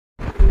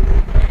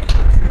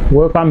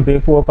Welcome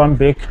back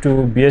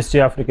to BSG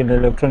African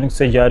Electronic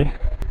Surgery.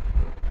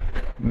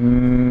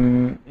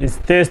 It's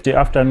Thursday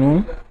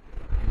afternoon.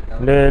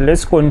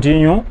 Let's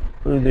continue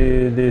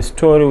the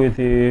story with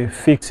the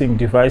fixing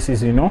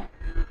devices, and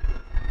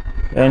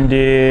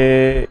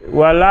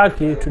we're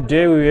lucky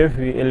today we have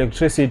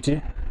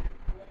electricity,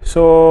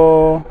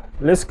 so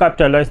let's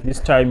capitalize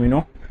this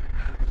time.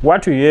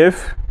 What we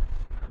have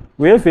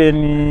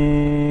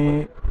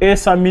an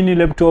Acer mini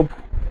laptop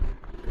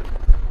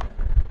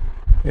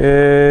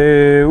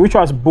which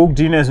was booked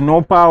in as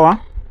no power.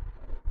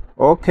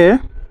 Okay,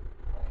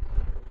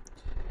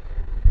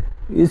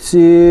 it's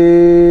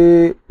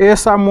a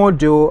Acer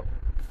model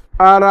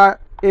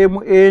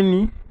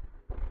RMN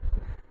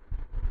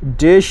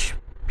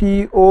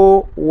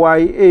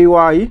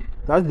 -POYAY.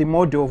 That's the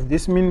model of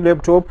this mini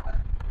laptop.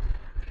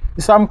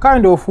 It's some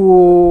kind of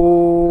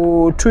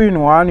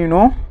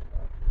two-in-one,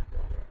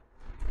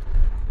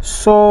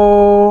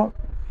 So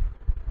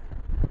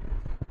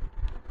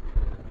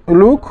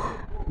look,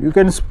 you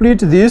can split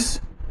this.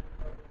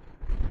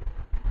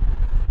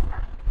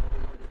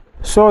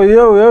 So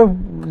here we have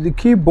the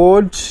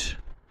keyboard,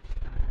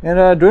 and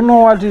I don't know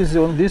what is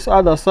on this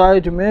other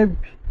side. Maybe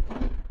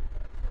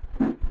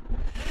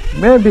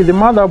the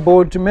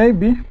motherboard,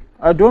 maybe.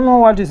 I don't know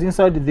what is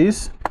inside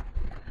this,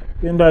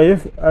 and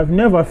I've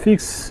never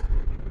fixed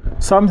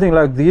something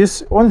like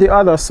this. On the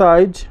other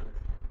side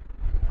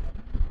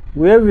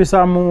we have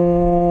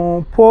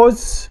some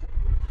ports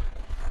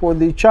for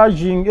the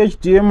charging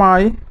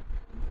HDMI.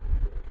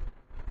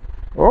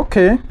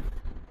 Okay,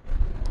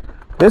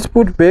 let's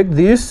put back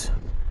this.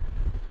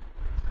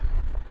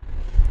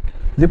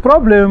 The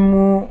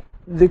problem,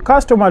 the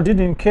customer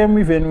didn't come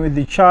even with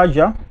the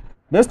charger.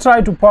 Let's try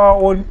to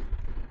power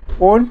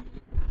on.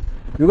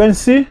 You can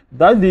see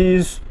that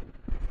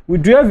we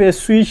do have a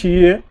switch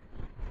here.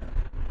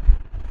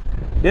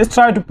 Let's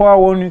try to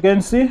power on. You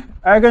can see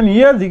I can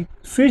hear the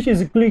switch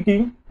is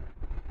clicking,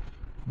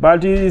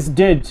 but it is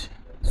dead.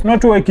 It's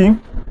not working.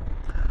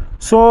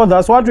 So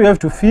that's what we have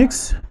to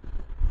fix.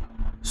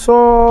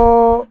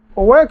 So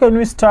where can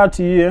we start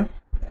here?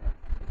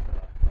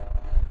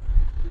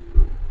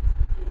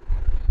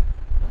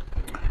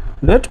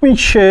 Let me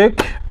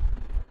check.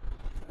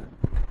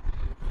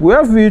 We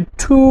have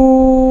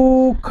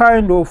two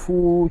kind of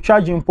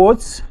charging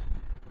ports.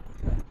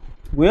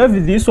 We have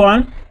this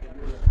one.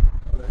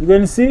 You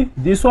can see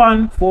this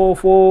one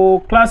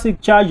for classic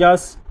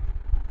chargers,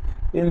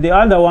 and the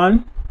other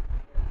one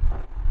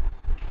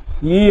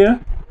here.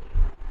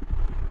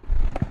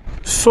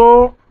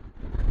 So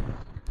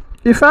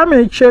if I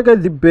may check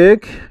at the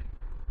back,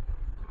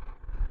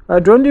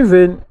 I can't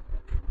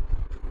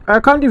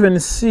even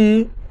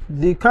see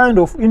the kind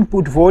of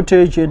input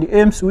voltage and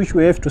amps which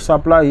we have to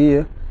supply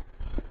here.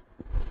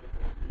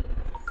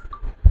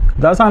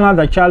 That's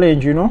another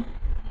challenge,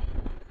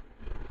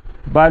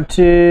 but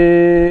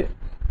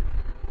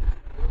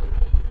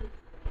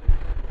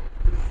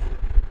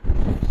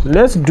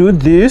let's do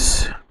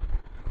this.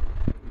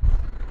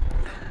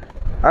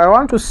 I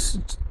want to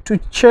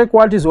check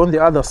what is on the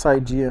other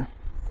side here,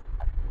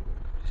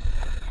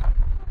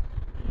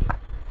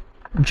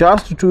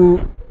 just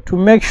to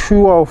make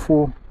sure of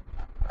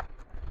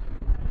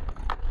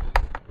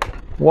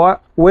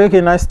where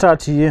can I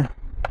start here,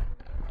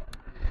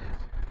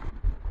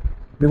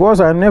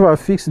 because I never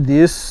fixed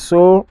this.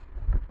 So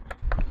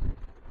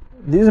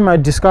this is my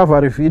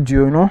discovery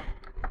video.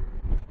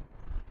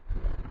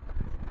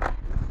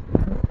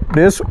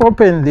 Let's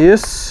open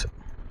this,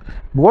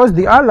 because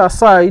the other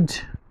side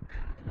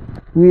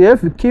we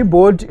have a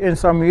keyboard and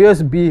some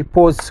USB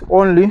ports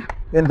only,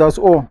 and that's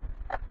all.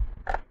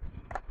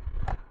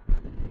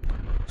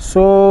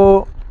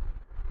 So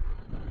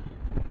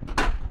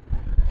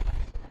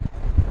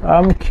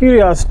I'm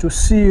curious to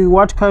see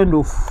what kind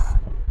of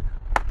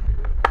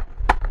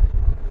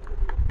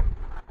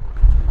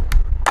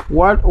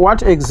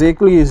what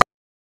exactly is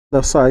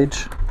the side.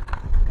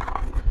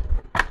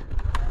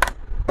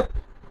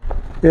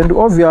 And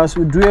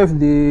obviously we do have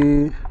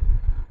the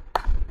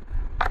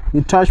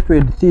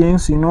touchpad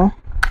things, You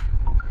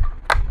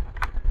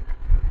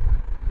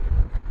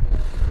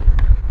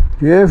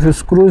have the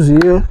screws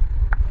here,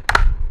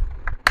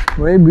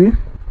 maybe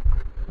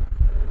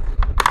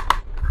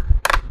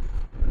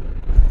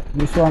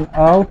this one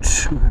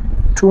out,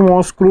 two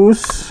more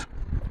screws.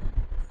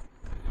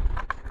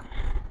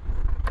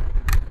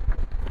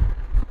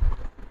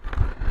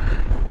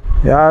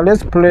 Yeah,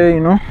 let's play,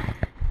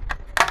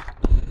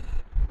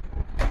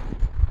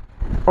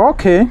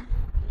 Okay,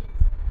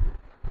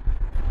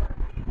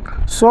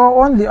 so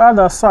on the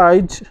other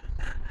side,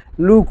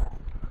 look,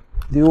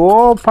 the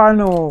whole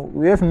panel,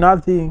 we have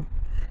nothing.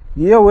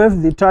 Here we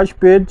have the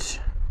touchpad.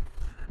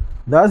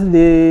 That's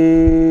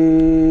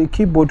the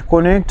keyboard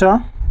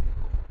connector,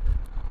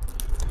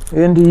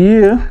 and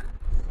here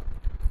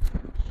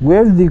we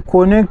have the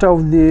connector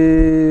of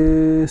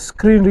the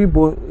screen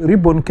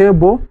ribbon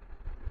cable,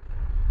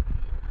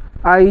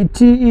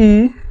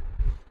 ITE.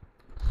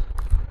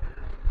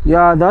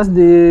 Yeah, that's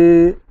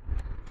the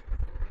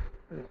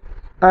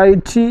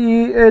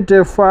ITE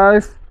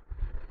 85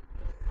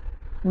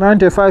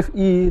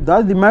 95E,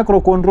 that's the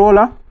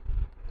microcontroller.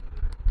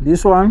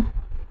 This one,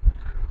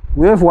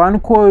 we have one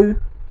coil,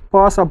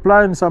 power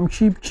supply, and some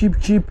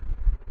chip,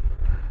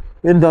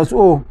 and that's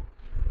all.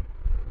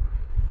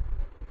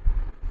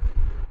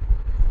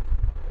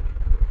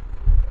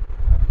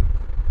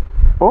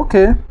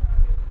 Okay,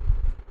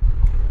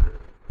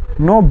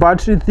 no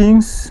battery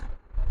things,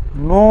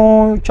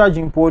 no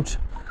charging port.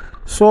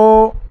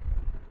 So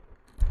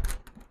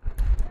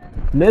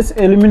let's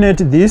eliminate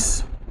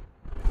this,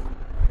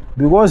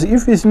 because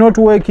if it's not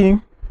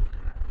working,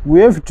 we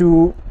have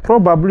to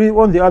probably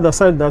on the other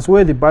side, that's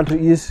where the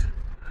battery is.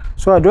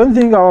 So I don't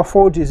think our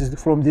fault is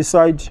from this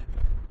side.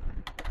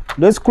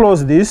 Let's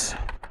close this.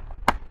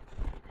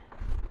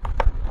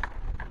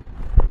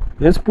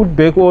 Let's put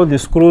back all the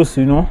screws,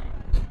 you know.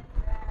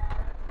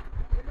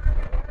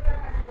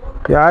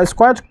 Yeah, it's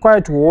quite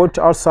hot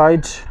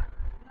outside.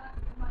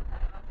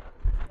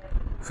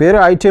 Very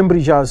high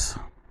temperatures.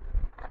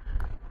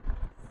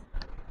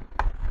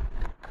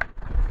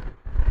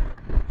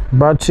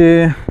 But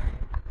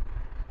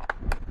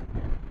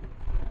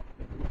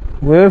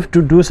we have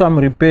to do some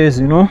repairs,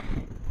 you know.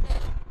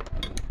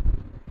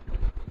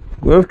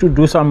 We have to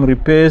do some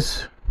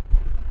repairs.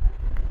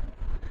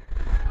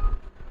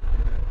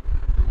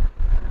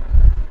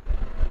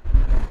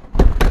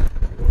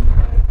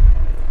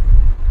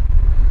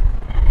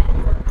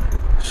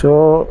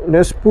 So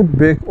let's put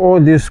back all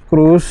these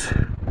screws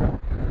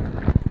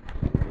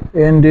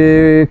and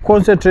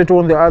concentrate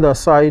on the other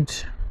side.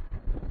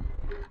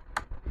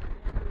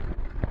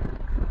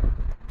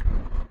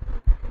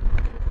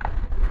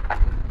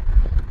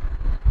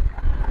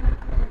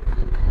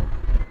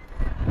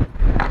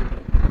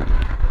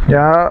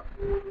 Yeah,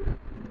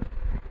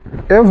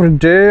 every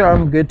day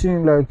I'm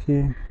getting like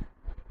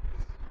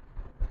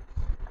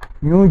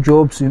new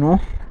jobs, you know,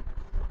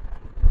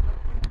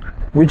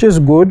 which is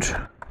good.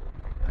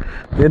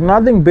 There's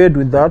nothing bad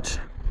with that,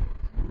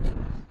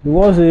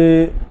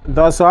 because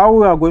that's how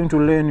we are going to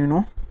learn, you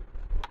know.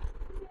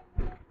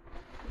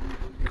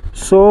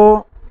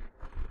 So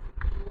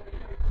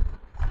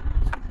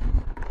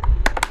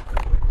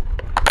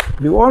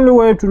the only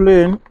way to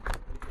learn,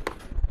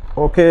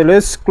 okay,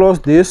 let's close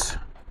this.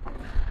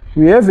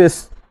 We have a,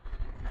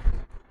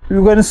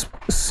 you can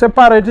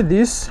separate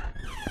this.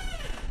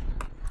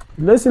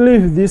 Let's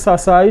leave this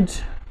aside.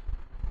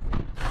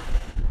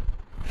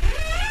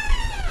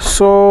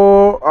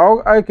 So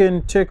I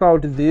can take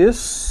out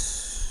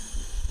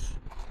this.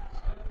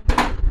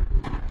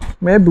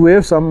 Maybe we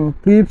have some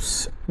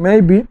clips,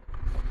 maybe.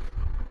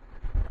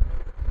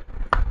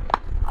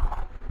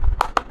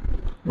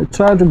 We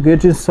try to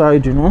get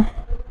inside, you know.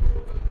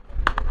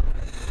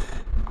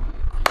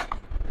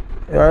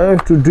 I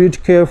have to do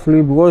it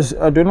carefully because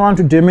I don't want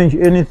to damage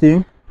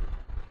anything.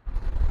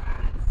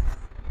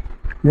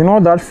 You know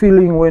that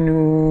feeling when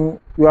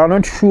you are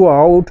not sure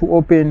how to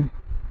open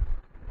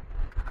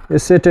a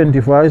certain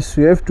device.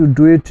 You have to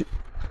do it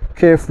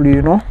carefully,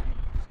 you know,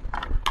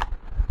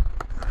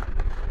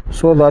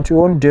 so that you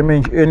won't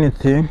damage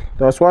anything.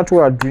 That's what we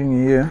are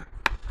doing here.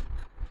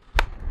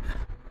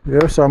 We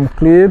have some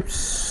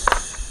clips.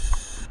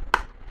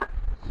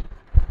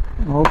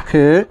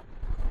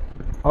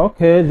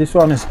 Okay, this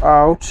one is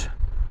out.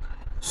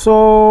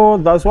 So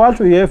that's what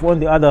we have on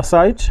the other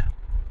side.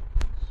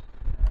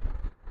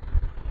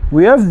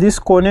 We have this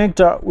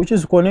connector which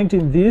is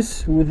connecting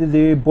this with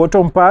the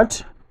bottom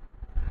part,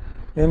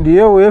 and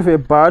here we have a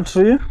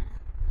battery.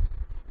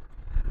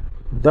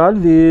 That's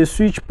the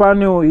switch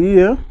panel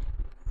here,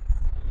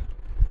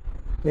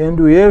 and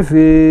we have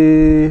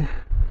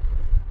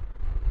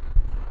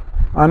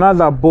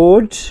another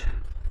board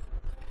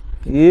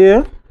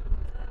here.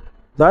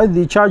 That's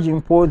the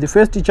charging port, the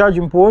first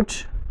charging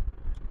port,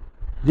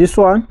 this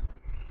one,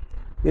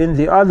 and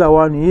the other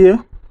one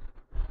here.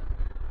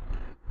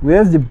 We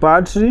have the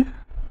battery.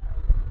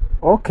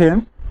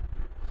 Okay,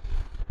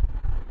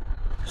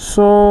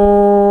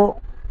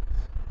 so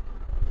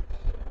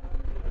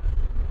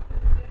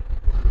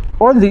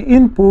on the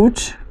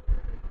input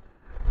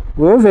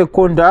we have a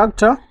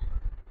conductor,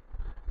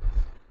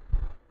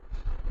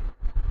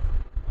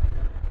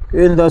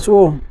 and that's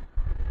all.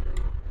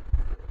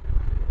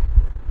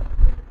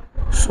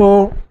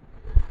 So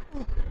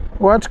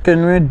what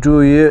can we do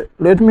here?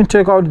 Let me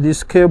take out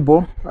this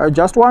cable. I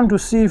just want to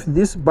see if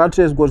this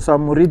battery has got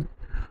some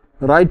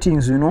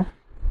writings, you know.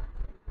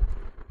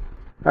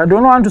 I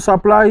don't want to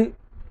supply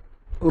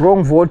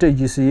wrong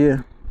voltages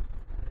here.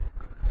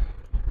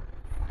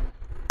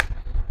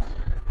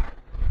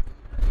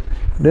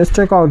 Let's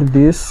check out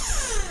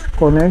this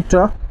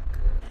connector.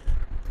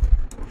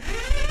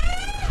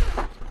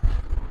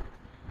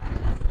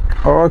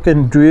 Or I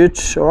can do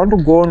it. I want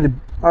to go on the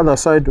other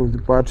side of the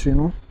battery, you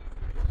know.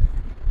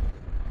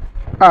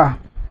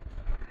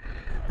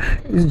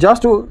 It's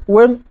just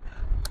when,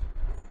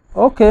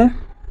 okay,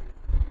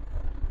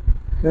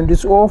 and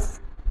it's off.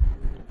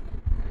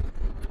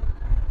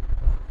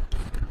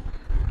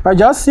 I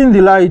just seen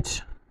the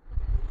light.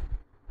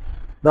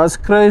 That's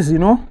crazy, you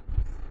know.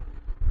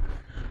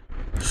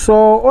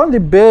 So on the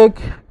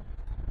back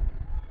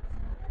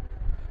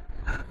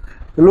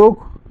Look.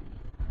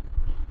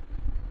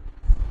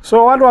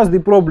 So what was the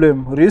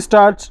problem?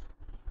 Restart.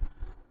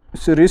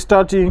 It's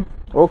restarting.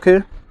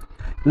 Okay,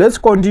 let's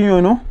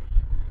continue. No,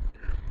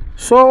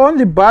 so on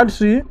the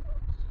battery,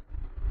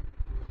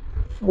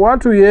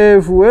 what we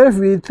have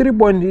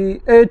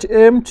 3.8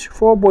 empty,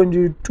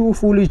 4.2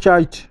 fully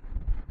charged.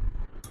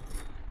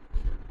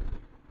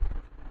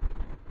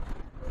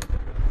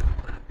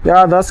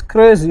 Yeah, that's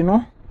crazy, you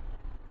know.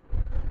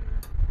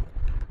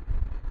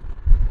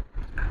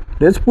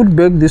 Let's put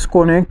back this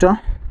connector.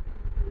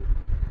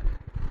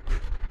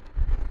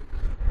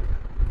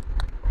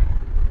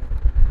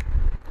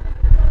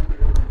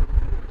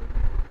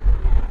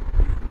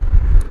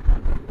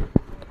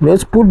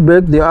 Let's put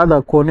back the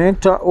other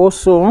connector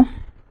also.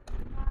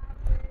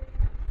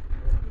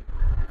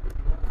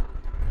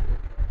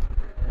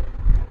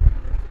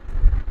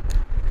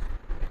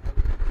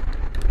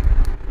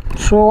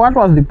 So what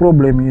was the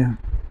problem here?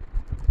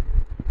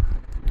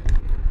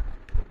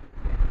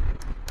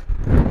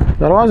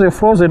 There was a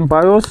frozen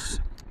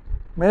BIOS,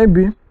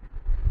 maybe.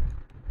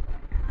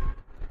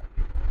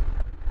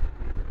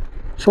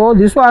 So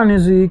this one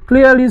is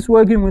clearly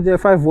working with a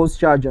 5 volts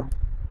charger.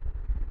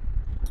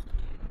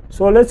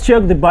 So let's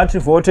check the battery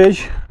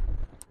voltage.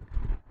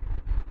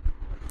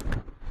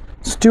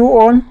 Still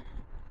on.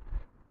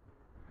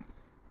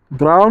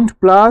 Ground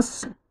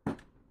plus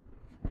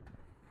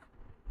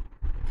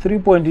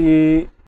 3.8